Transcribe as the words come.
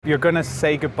You're going to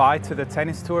say goodbye to the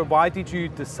tennis tour. Why did you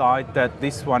decide that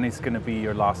this one is going to be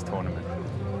your last tournament?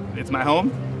 It's my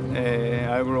home.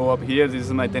 I grew up here. This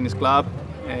is my tennis club.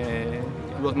 It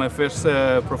was my first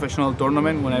professional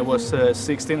tournament. When I was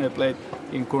 16, I played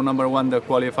in court number 1, the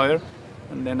qualifier.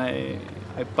 And then I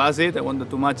passed it. I won the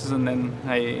 2 matches, and then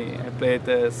I played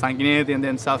Sanguinetti and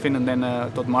then Safin and then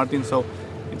Todd Martin. So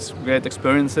it's great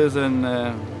experiences, and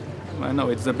I know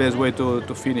it's the best way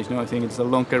to finish. I think it's a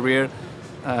long career.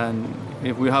 And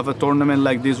if we have a tournament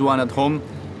like this one at home,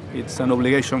 it's an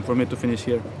obligation for me to finish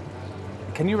here.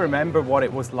 Can you remember what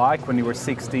it was like when you were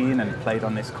 16 and played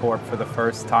on this court for the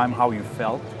first time, how you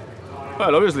felt?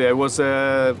 Well, obviously, I was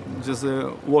just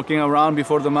walking around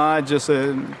before the match, just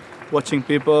watching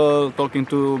people, talking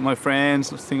to my friends,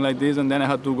 things like this, and then I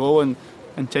had to go and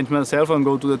change myself and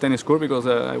go to the tennis court because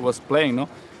I was playing, no?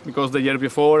 Because the year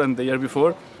before and the year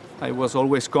before, I was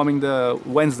always coming the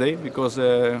Wednesday because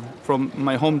from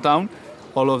my hometown,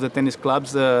 all of the tennis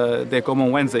clubs, they come on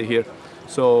Wednesday here.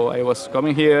 So I was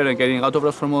coming here and getting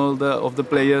autographs from all of the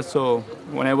players. So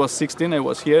when I was 16, I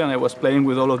was here and I was playing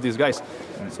with all of these guys.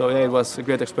 So yeah, it was a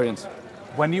great experience.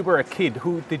 When you were a kid,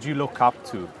 who did you look up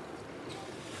to?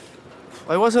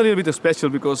 I was a little bit special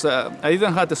because I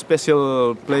didn't have a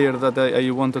special player that I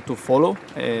wanted to follow.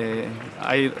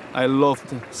 I loved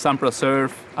Sampras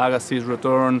serve, Agassi's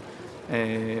return,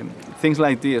 things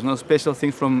like this, special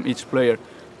things from each player.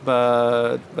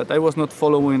 But I was not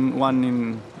following one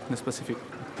in specific.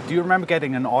 Do you remember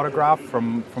getting an autograph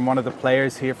from one of the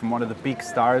players here, from one of the big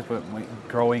stars when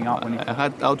growing up? I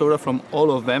had autograph from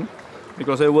all of them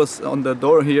because I was on the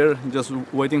door here just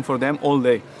waiting for them all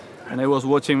day. And I was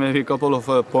watching maybe a couple of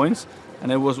points,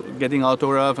 and I was getting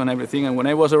autograph and everything. And when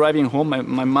I was arriving home,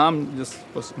 my mom just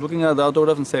was looking at the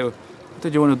autograph and said, "What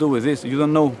did you want to do with this? You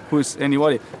don't know who is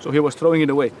anybody." So he was throwing it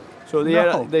away. So the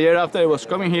year after, I was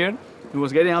coming here, he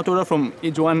was getting autograph from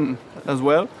each one as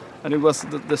well, and it was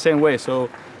the same way. So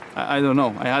I don't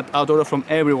know. I had autograph from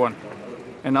everyone,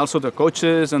 and also the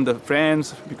coaches and the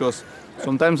friends, because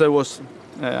sometimes I was,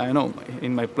 I know,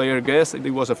 in my player guest,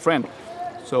 it was a friend.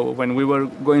 So when we were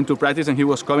going to practice and he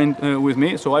was coming with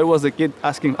me, so I was the kid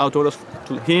asking autographs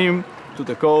to him, to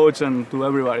the coach, and to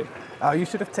everybody. Oh, you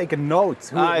should have taken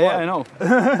notes. Yeah, I know.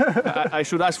 I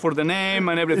should ask for the name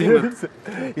and everything. But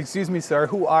excuse me, sir,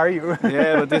 who are you?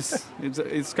 Yeah, but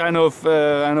it's kind of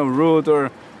I know, rude, or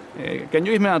can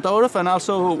you give me an autograph, and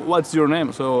also what's your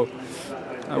name? So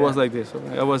I was like this. So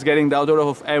I was getting the autograph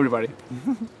of everybody.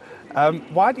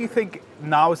 Why do you think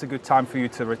now is a good time for you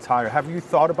to retire? Have you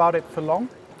thought about it for long?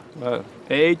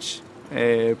 Age,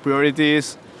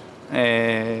 priorities.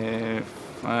 I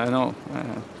don't know.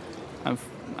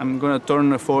 I'm gonna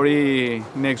turn 40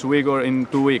 next week or in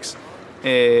 2 weeks.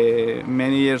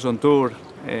 Many years on tour.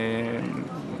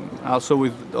 Also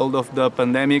with all of the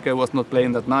pandemic, I was not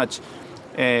playing that much.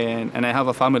 And I have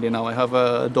a family now. I have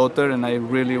a daughter, and I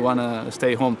really wanna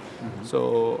stay home. Mm-hmm.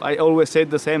 So I always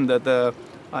said the same, that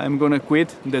I'm gonna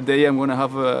quit the day I'm gonna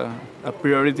have a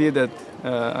priority that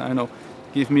I know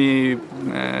give me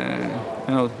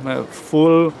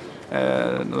full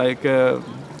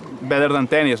better than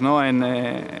tennis, no?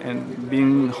 And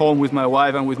being home with my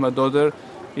wife and with my daughter,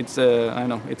 it's I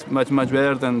know it's much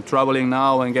better than traveling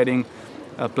now and getting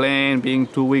a plane, being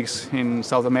 2 weeks in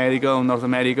South America or North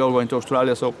America or going to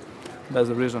Australia. So that's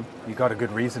the reason. You got a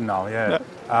good reason now, yeah.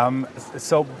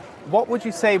 So what would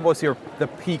you say was the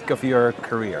peak of your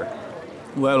career?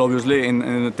 Well, obviously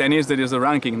in tennis there is a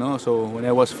ranking, no? So when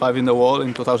I was 5 in the world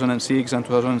in 2006 and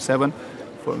 2007,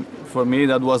 for me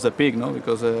that was the peak, no?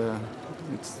 Because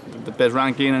it's the best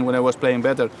ranking, and when I was playing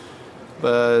better.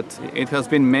 But it has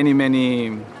been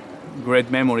many great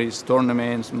memories,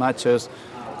 tournaments, matches,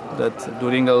 that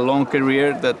during a long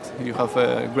career that you have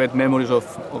great memories of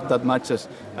that matches.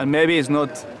 And maybe it's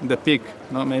not the peak,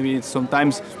 no? Maybe it's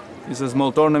sometimes it's a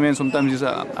small tournament, sometimes it's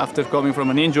after coming from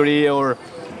an injury or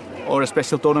a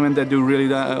special tournament that you really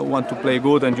want to play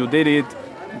good and you did it.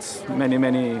 It's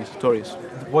many stories.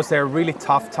 Was there a really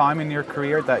tough time in your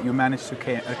career that you managed to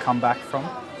come back from?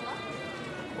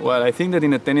 Well, I think that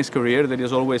in a tennis career there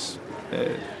is always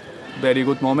very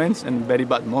good moments and very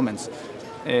bad moments.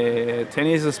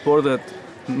 Tennis is a sport that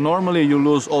normally you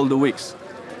lose all the weeks.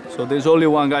 So there's only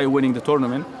one guy winning the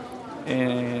tournament.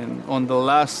 And on the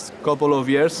last couple of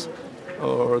years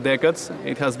or decades,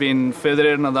 it has been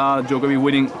Federer, Nadal, Djokovic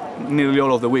winning nearly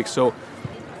all of the weeks. So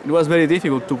it was very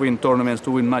difficult to win tournaments,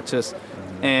 to win matches.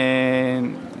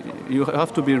 And you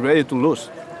have to be ready to lose.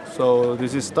 So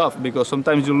this is tough because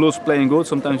sometimes you lose playing good,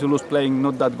 sometimes you lose playing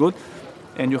not that good.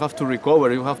 And you have to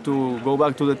recover. You have to go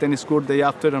back to the tennis court day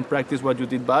after and practice what you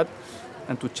did bad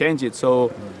and to change it.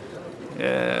 So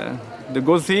the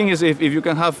good thing is if you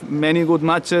can have many good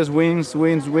matches, wins,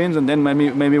 and then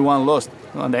maybe one lost,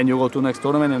 and then you go to next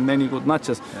tournament and many good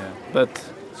matches. Yeah.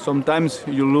 But sometimes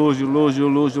you lose,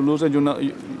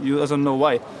 and you doesn't know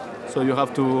why. So you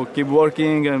have to keep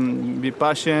working and be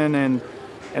patient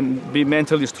and be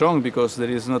mentally strong, because there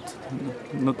is not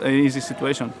an easy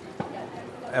situation.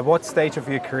 At what stage of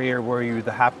your career were you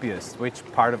the happiest? Which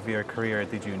part of your career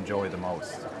did you enjoy the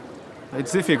most?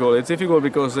 It's difficult. It's difficult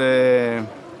because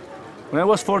when I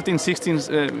was 14,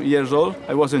 16 years old,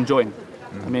 I was enjoying.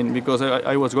 I mean, because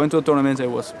I was going to the tournaments, I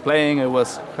was playing, I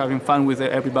was having fun with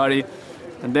everybody.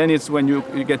 And then it's when you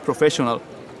get professional.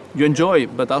 You enjoy,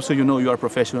 but also you are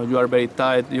professional. You are very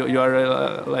tight. You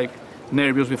are like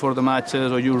nervous before the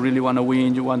matches, or you really want to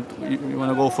win. You want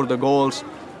to go for the goals,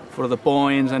 for the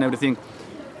points and everything.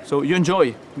 So you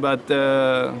enjoy, but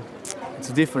it's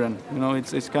different.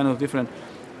 It's kind of different.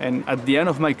 And at the end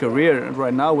of my career,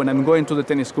 right now, when I'm going to the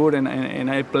tennis court and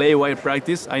I play while I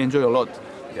practice, I enjoy a lot.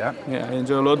 Yeah. Yeah, I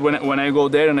enjoy a lot when I go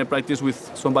there and I practice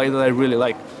with somebody that I really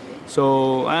like.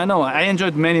 So I know I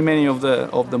enjoyed many of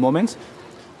the moments,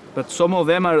 but some of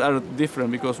them are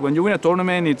different, because when you win a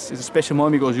tournament, it's a special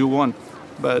moment because you won.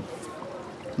 But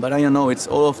I don't know, it's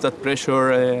all of that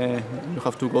pressure. You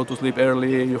have to go to sleep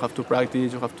early, you have to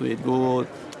practice, you have to eat good,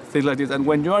 things like this. And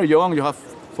when you are young, you have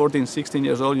 14, 16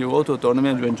 years old, you go to a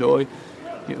tournament, you enjoy.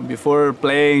 Before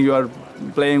playing, you are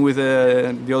playing with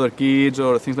the other kids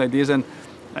or things like this, and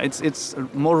it's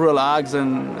more relaxed,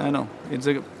 and I know it's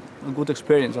a good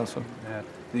experience also. Yeah.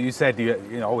 You said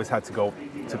you always had to go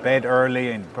to bed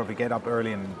early and probably get up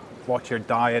early and watch your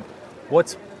diet.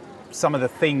 What's some of the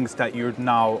things that you're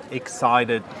now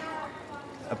excited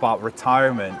about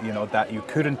retirement, that you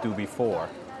couldn't do before?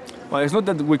 Well, it's not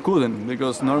that we couldn't,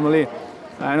 because normally,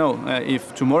 I know,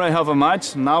 if tomorrow I have a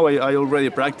match, now I already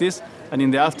practice, and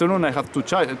in the afternoon I have two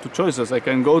choices. I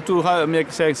can go to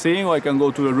make sightseeing, or I can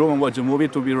go to the room and watch a movie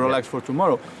to be relaxed for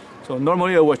tomorrow. So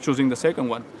normally I was choosing the second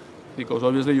one, because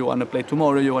obviously you want to play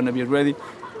tomorrow, you want to be ready.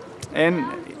 And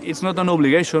it's not an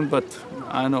obligation, but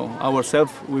I know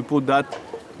ourselves, we put that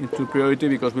into priority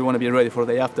because we want to be ready for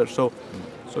the day after. So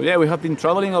yeah, we have been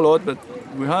traveling a lot, but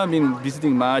we haven't been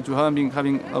visiting much. We haven't been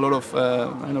having a lot of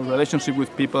relationship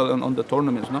with people on the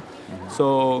tournaments, no? Mm-hmm.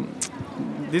 So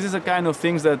this is the kind of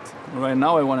things that right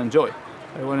now I want to enjoy.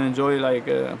 I want to enjoy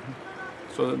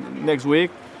so next week,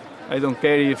 I don't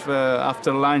care if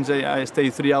after lunch I stay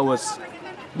 3 hours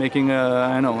making,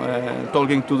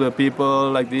 talking to the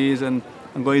people like this, and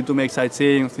I'm going to make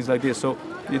sightseeing, things like this. So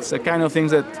it's the kind of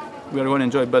things that we are going to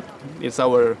enjoy, but it's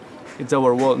our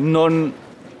world.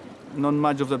 Not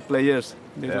much of the players,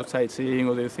 they do sightseeing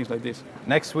or they do things like this.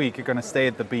 Next week you're going to stay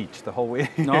at the beach the whole week?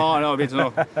 No, beach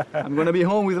no. I'm going to be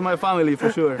home with my family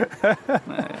for sure.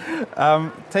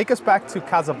 Take us back to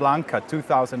Casablanca,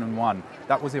 2001.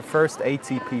 That was your first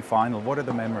ATP final. What are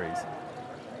the memories?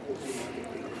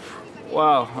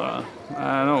 Wow,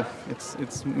 I don't know.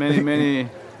 It's many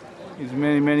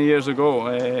years ago.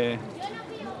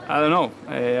 I don't know.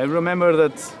 I remember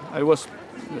that I was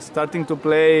starting to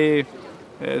play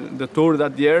the tour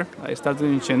that year. I started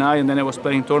in Chennai, and then I was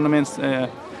playing tournaments,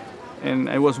 and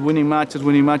I was winning matches,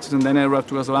 and then I arrived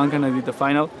to Casablanca and I did the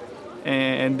final.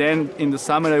 And then in the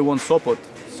summer I won Sopot,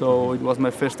 so it was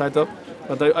my first title.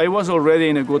 But I was already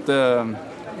in a good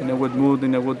mood,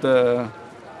 in a good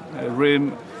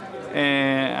rhythm.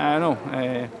 I don't know.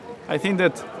 I think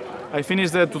that I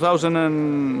finished the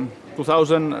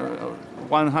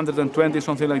 2120,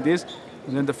 something like this.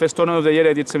 And then the first tournament of the year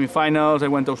I did semi-finals, I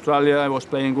went to Australia, I was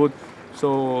playing good.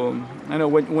 So I know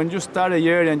when you start a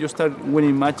year and you start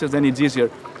winning matches, then it's easier.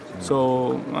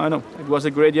 So I know it was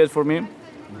a great year for me.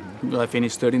 I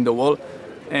finished third in the world,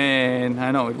 and I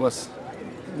know it was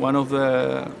one of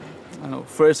the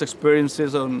first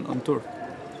experiences on tour.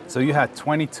 So you had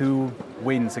 22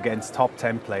 wins against top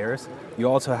 10 players. You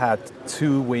also had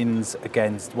 2 wins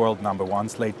against world number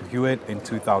ones, Leighton Hewitt in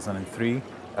 2003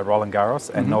 at Roland Garros,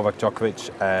 and Novak Djokovic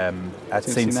at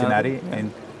Cincinnati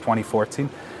in 2014.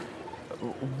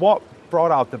 What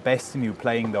brought out the best in you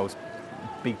playing those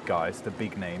big guys, the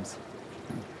big names?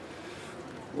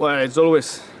 Well,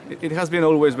 it has been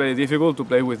always very difficult to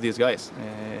play with these guys.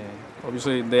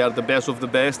 Obviously, they are the best of the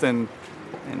best, and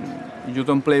you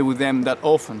don't play with them that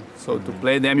often. So to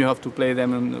play them, you have to play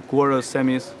them in the quarters,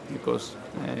 semis, because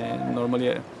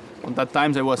normally on that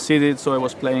times I was seeded, so I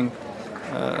was playing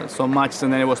some matches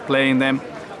and then I was playing them.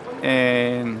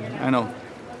 And I know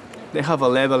they have a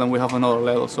level and we have another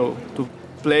level. So to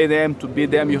play them, to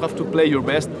beat them, you have to play your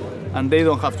best, and they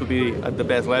don't have to be at the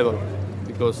best level,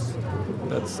 because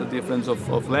that's the difference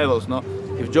of levels, no?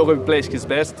 If Djokovic plays his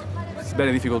best, it's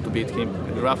very difficult to beat him.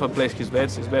 If Rafa plays his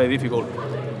best, it's very difficult.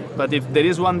 But if there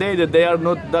is one day that they are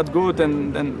not that good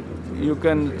and you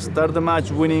can start the match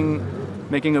winning,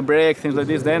 making a break, things like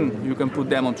this, then you can put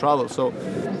them on trouble. So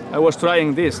I was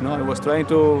trying this, no? I was trying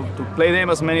to play them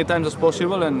as many times as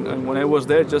possible, and when I was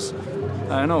there, just,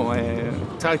 I don't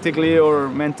know, tactically or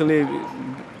mentally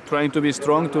trying to be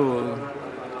strong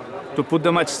to put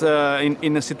the match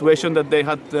in a situation that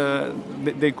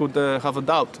they could have a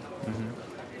doubt.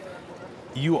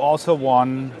 You also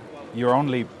won your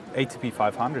only ATP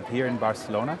 500 here in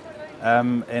Barcelona,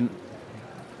 and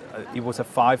it was a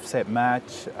 5-set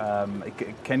match.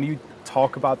 Can you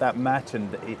talk about that match,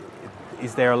 and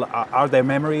are there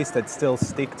memories that still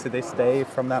stick to this day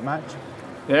from that match?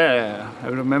 Yeah, I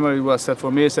remember it was set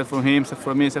for me, set for him, set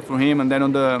for me, set for him, and then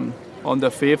on the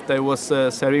fifth I was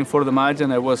serving for the match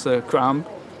and I was cramped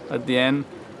at the end.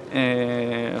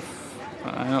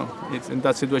 I know it's in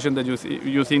that situation that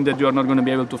you think that you are not going to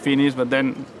be able to finish, but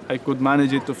then I could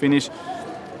manage it to finish.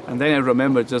 And then I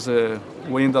remember just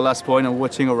winning the last point and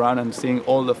watching around and seeing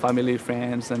all the family,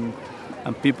 friends, and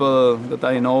people that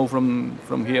I know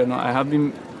from here. No, I have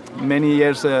been many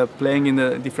years playing in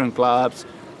the different clubs,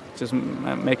 just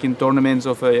making tournaments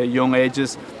of young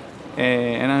ages,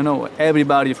 and I know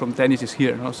everybody from tennis is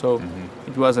here. No? So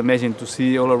it was amazing to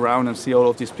see all around and see all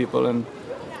of these people. And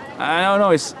I don't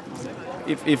know,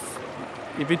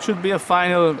 if it should be a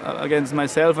final against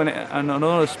myself and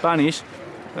another Spanish,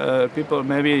 people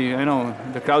maybe,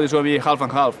 the crowd is going to be half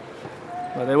and half.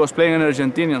 But I was playing an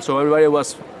Argentinian, so everybody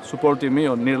was supporting me,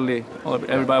 or nearly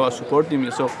everybody was supporting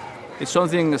me. So it's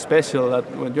something special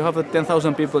that when you have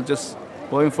 10,000 people just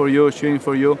going for you, cheering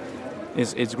for you,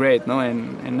 it's great, no?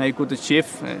 And I could achieve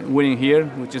winning here,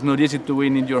 which is not easy to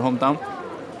win in your hometown.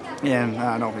 And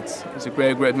no, it's a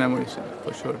great memory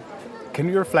for sure. Can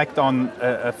you reflect on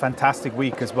a fantastic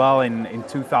week as well in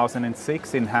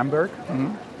 2006 in Hamburg?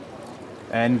 Mm-hmm.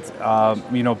 And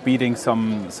beating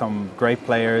some great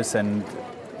players, and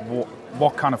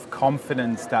what kind of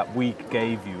confidence that week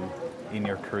gave you in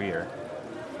your career?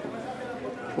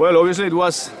 Well, obviously it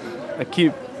was a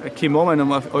key moment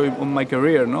of my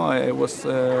career. No, I was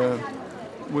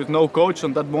with no coach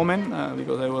on that moment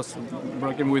because I was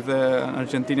working with an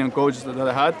Argentinian coach that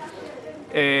I had,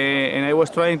 and I was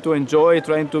trying to enjoy,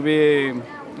 trying to be,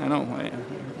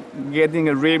 getting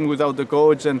a rhythm without the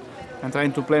coach and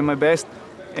trying to play my best.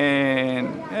 And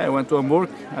I went to Hamburg.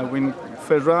 I win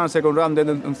first round, second round, then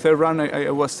in third round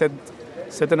I was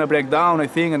setting a breakdown, I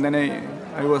think, and then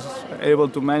I was able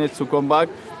to manage to come back.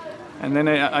 And then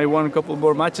I won a couple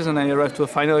more matches and I arrived to the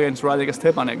final against Radek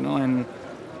Stepanek. No? And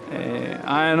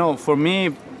I don't know, for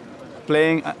me,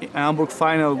 playing a Hamburg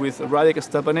final with Radek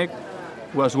Stepanek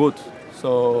was good.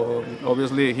 So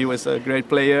obviously he was a great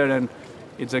player, and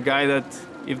it's a guy that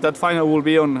if that final will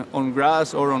be on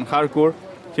grass or on hardcore,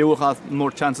 he will have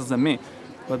more chances than me.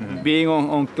 But being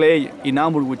on clay in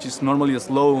Hamburg, which is normally a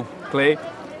slow clay,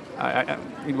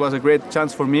 it was a great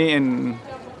chance for me,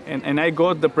 and I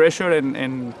got the pressure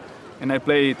and I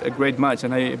played a great match,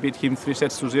 and I beat him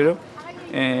 3-0.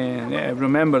 And I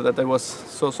remember that I was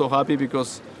so happy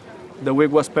because the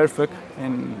week was perfect,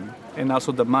 and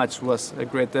also the match was a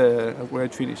great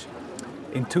finish.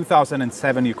 In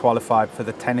 2007, you qualified for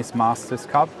the Tennis Masters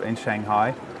Cup in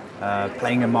Shanghai,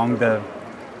 playing among the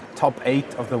top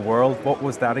 8 of the world. What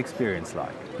was that experience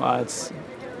like? It's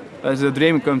a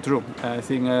dream come true, I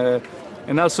think.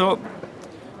 And also,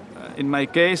 in my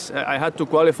case, I had to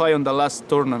qualify on the last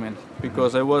tournament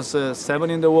because I was 7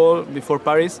 in the world before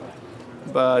Paris.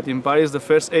 But in Paris, the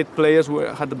first 8 players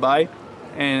had the bye,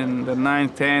 and the 9,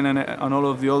 10, and all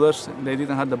of the others, they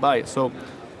didn't have the bye. So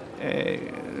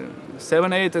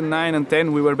 7, 8, and 9, and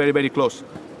 10, we were very close.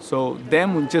 So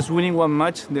them just winning one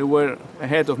match, they were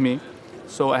ahead of me.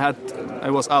 So I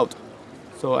was out.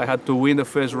 So I had to win the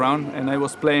first round, and I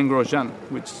was playing Grosjean,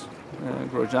 which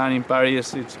Grosjean in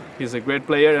Paris, he's a great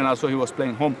player, and also he was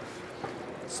playing home.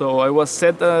 So I was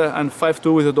set and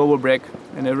 5-2 with a double break,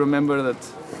 and I remember that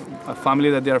a family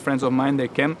that they are friends of mine, they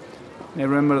came. And I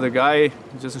remember the guy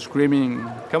just screaming,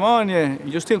 "Come on, yeah,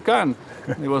 you still can."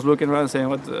 He was looking around saying,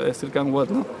 "What? I still can what?"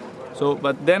 No? So,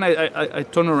 but then I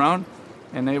turned around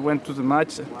and I went to the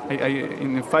match.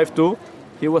 In 5-2,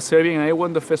 he was serving and I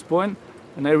won the first point,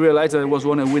 and I realized that I was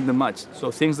going to win the match. So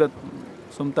things that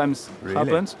sometimes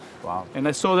happens. Wow. And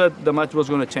I saw that the match was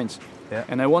going to change. Yeah.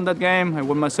 And I won that game. I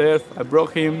won my serve. I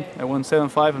broke him. I won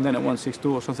 7-5, and then I won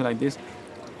 6-2 or something like this.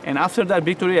 And after that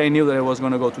victory, I knew that I was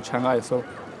going to go to Shanghai. So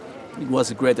it was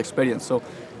a great experience. So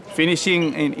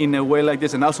finishing in a way like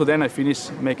this, and also then I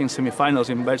finished making semifinals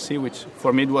in Bercy, which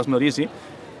for me it was not easy.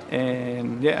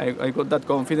 And yeah, I got that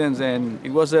confidence, and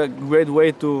it was a great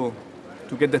way to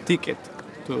to get the ticket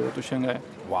to Shanghai.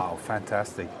 Wow,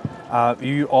 fantastic.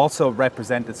 You also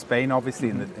represented Spain, obviously,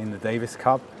 in the Davis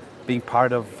Cup, being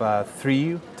part of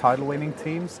 3 title-winning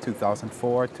teams,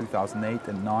 2004, 2008,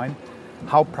 and 9.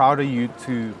 How proud are you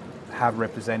to have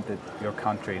represented your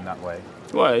country in that way?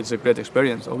 Well, it's a great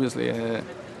experience, obviously.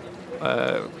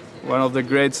 One of the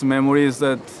great memories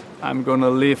that I'm gonna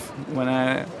live when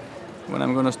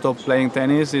I'm gonna stop playing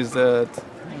tennis is the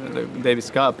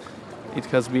Davis Cup. It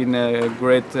has been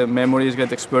great memories,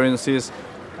 great experiences.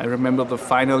 I remember the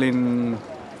final in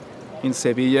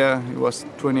Sevilla. It was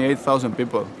 28,000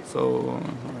 people. So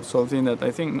something that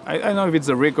I think I don't know if it's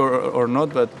a record or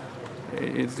not, but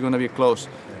it's gonna be close.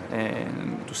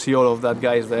 And to see all of that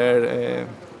guys there.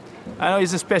 I know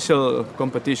it's a special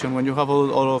competition when you have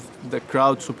all of the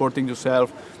crowd supporting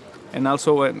yourself, and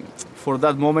also for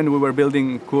that moment we were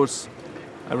building course.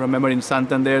 I remember in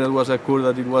Santander there was a course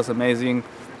that it was amazing.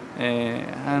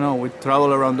 I know we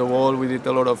traveled around the world. We did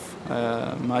a lot of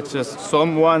matches.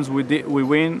 Some ones we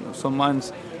win, some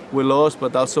ones we lost,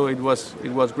 but also it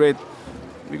was great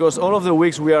because all of the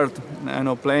weeks we are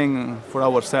playing for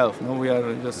ourselves. We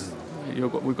are just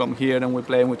we come here and we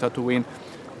play and we try to win.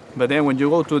 But then when you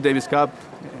go to Davis Cup,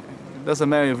 it doesn't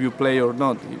matter if you play or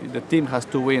not. The team has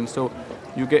to win. So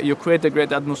you create a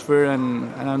great atmosphere.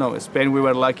 And I don't know, Spain, we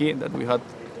were lucky that we had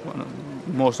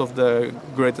most of the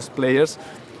greatest players.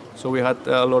 So we had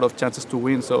a lot of chances to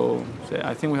win. So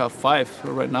I think we have 5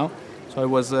 right now. So I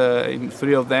was in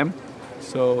 3 of them.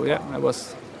 So yeah, I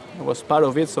was part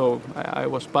of it. So I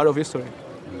was part of history.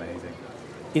 Amazing.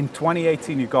 In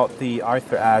 2018, you got the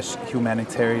Arthur Ashe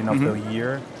Humanitarian of the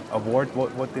Year award.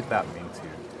 What did that mean to you?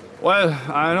 Well,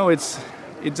 I know it's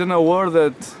an award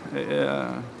that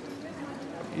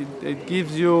it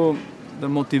gives you the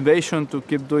motivation to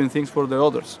keep doing things for the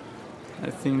others. I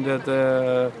think that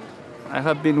I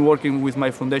have been working with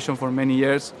my foundation for many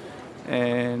years,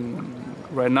 and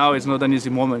right now it's not an easy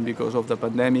moment because of the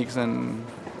pandemics and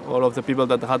all of the people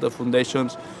that had the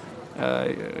foundations.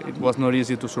 It was not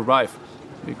easy to survive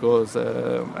because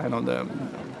I know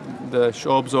the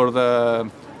shops or the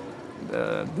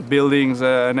buildings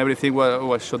and everything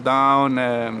was shut down.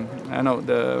 I know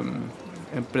the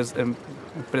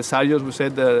empresarios, we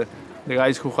said, the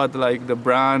guys who had like the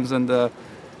brands and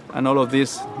all of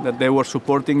this, that they were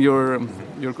supporting your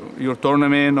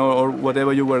tournament or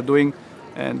whatever you were doing,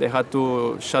 and they had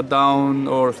to shut down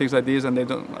or things like this, and they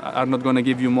are not going to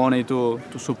give you money to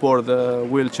support the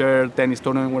wheelchair tennis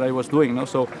tournament what I was doing. No?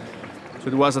 So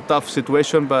it was a tough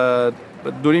situation, but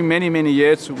during many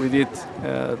years we did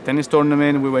tennis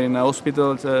tournament. We were in a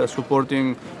hospital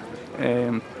supporting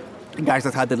guys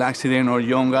that had an accident or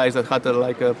young guys that had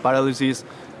like a paralysis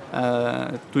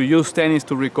to use tennis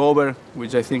to recover,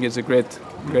 which I think is a great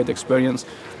experience.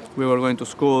 We were going to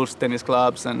schools, tennis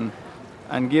clubs, and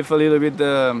give a little bit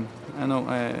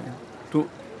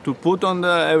to put on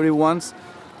everyone's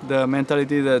the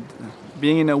mentality that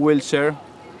being in a wheelchair,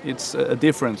 it's a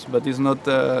difference, but it's not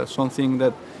something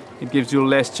that it gives you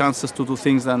less chances to do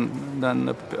things than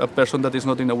a person that is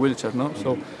not in a wheelchair. No?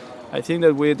 So I think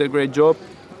that we did a great job,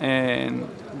 and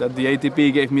that the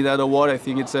ATP gave me that award. I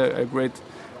think it's a great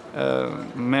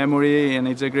memory, and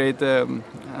it's a great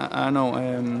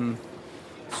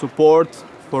support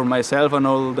for myself and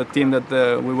all the team that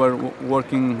we were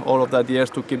working all of that years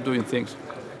to keep doing things.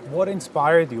 What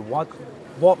inspired you?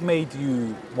 What made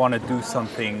you want to do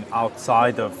something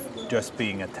outside of just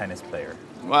being a tennis player?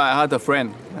 Well, I had a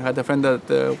friend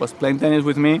that was playing tennis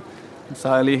with me.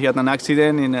 Suddenly he had an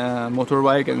accident in a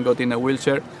motorbike and got in a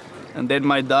wheelchair. And then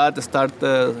my dad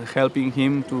started helping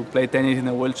him to play tennis in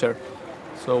a wheelchair.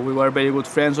 So we were very good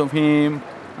friends of him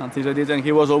and things like this. And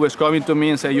he was always coming to me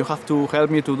and saying, you have to help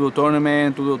me to do a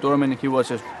tournament. And he was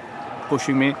just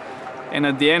pushing me. And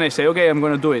at the end I said, okay, I'm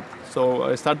going to do it. So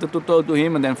I started to talk to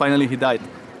him, and then finally he died.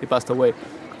 He passed away.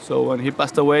 So when he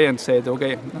passed away and said,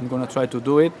 okay, I'm going to try to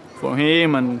do it for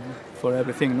him and for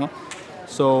everything. No?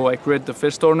 So I created the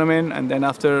first tournament, and then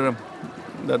after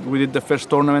that we did the first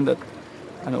tournament, that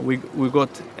we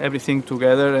got everything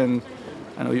together. And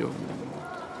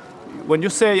when you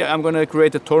say I'm going to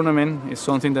create a tournament, it's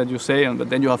something that you say, but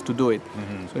then you have to do it.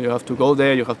 Mm-hmm. So you have to go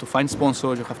there, you have to find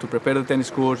sponsors, you have to prepare the tennis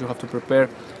courts, you have to prepare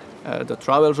the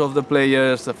travels of the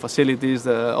players, the facilities,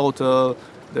 the hotel,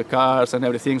 the cars and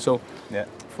everything. So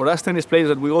for us tennis players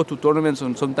that we go to tournaments,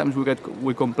 and sometimes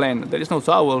we complain, there is no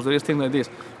towels, there is things like this.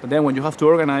 But then when you have to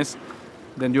organize,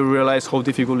 then you realize how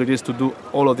difficult it is to do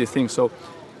all of these things. So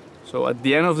at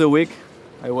the end of the week,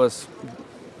 I was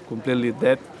completely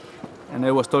dead. And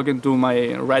I was talking to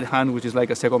my right hand, which is like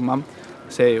a second mom,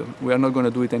 say, we are not going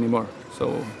to do it anymore.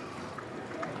 So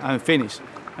I'm finished.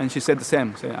 and she said the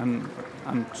same. Say,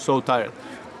 I'm so tired.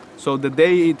 So the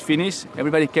day it finished,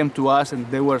 everybody came to us and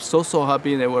they were so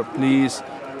happy. They were, please,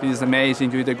 this is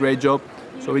amazing. You did a great job.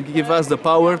 So it gave us the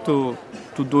power to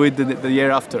do it the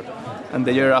year after, and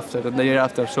the year after, and the year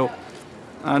after. So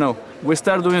I know we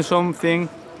start doing something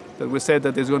that we said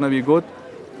that is going to be good,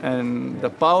 and the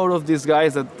power of these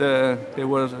guys that they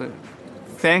were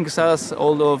thanks us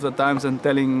all of the times and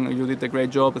telling you did a great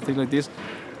job and things like this.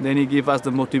 Then he gave us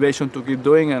the motivation to keep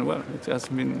doing, and well, it has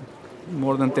been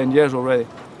more than 10 years already.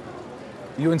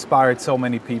 You inspired so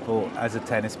many people as a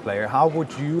tennis player. How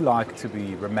would you like to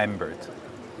be remembered?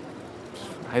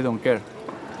 I don't care.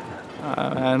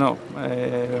 I know.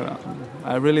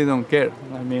 I really don't care.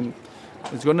 I mean,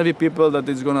 it's going to be people that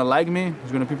is going to like me.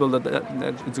 It's going to be people that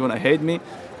it's going to hate me.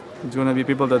 It's going to be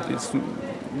people that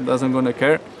doesn't going to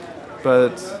care.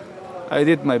 But I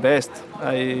did my best.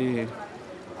 I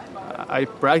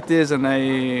practiced and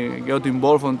I got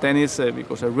involved on tennis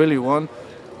because I really want.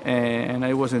 And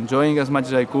I was enjoying as much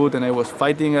as I could, and I was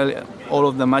fighting all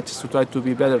of the matches to try to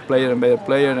be better player and better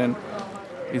player. And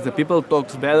if the people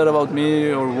talks better about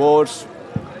me or worse,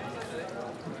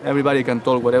 everybody can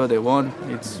talk whatever they want.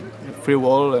 It's a free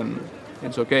world and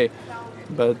it's okay.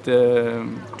 But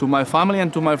to my family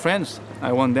and to my friends,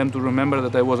 I want them to remember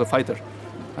that I was a fighter.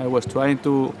 I was trying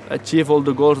to achieve all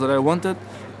the goals that I wanted,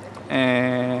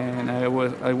 and I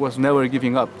was never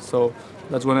giving up. So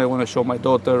that's when I want to show my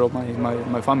daughter or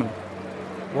my family.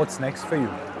 What's next for you?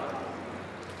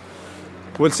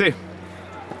 We'll see.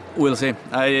 We'll see.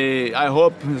 I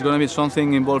hope it's going to be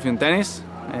something involved in tennis.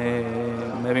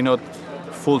 Maybe not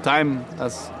full time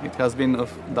as it has been of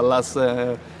the last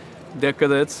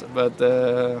decades, but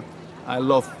I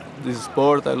love this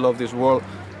sport. I love this world,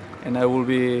 and I will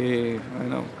be,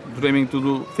 dreaming to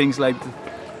do things like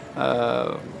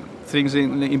things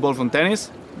involved in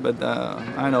tennis. But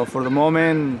I know for the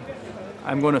moment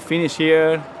I'm going to finish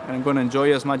here and I'm going to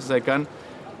enjoy as much as I can.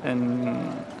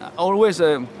 And always,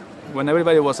 when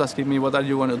everybody was asking me what are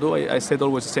you going to do, I said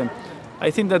always the same. I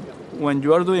think that when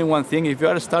you are doing one thing, if you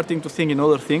are starting to think in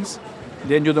other things,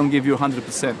 then you don't give you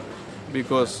 100%.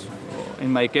 Because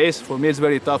in my case, for me, it's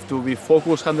very tough to be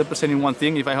focused 100% in one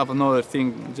thing if I have another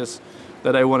thing just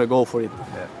that I want to go for it.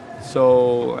 Yeah.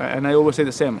 So, and I always say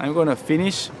the same. I'm going to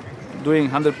finish doing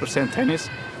 100% tennis.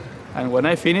 And when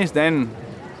I finish, then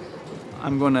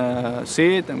I'm going to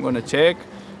see it, I'm going to check.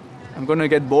 I'm going to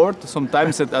get bored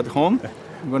sometimes at home.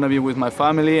 I'm going to be with my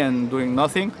family and doing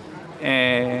nothing.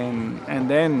 And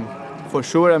then, for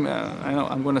sure,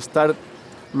 I'm going to start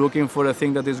looking for a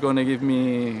thing that is going to give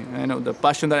me, the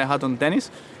passion that I had on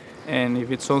tennis. And if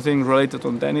it's something related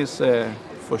on tennis,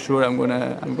 for sure I'm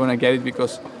gonna get it,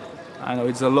 because I know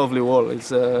it's a lovely world. It's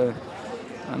to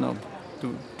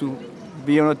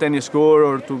be on a tennis court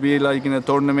or to be like in a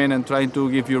tournament and trying to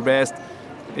give your best.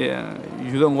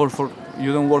 You don't work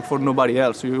for nobody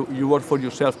else. You work for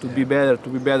yourself to be better.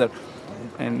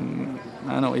 And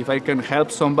I know if I can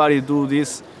help somebody do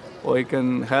this, or I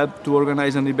can help to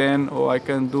organize an event, or I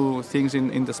can do things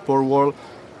in the sport world,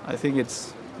 I think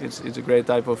it's a great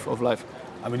type of life.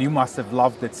 I mean, you must have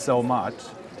loved it so much.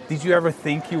 Did you ever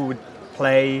think you would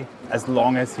play as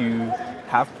long as you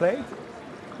have played?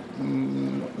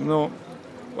 No.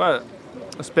 Well,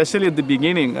 especially at the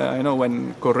beginning,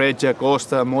 when Correia,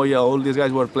 Costa, Moya, all these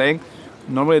guys were playing,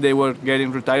 normally they were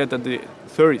getting retired at the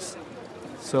 30s.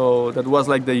 So that was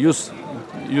like the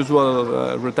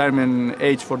usual retirement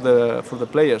age for the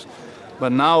players.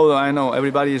 But now I know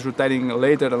everybody is retiring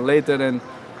later and later, and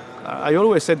I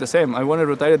always said the same. I want to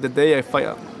retire the day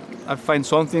I find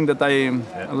something that I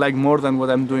like more than what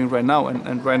I'm doing right now.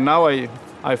 And right now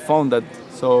I found that.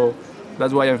 So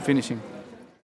that's why I'm finishing.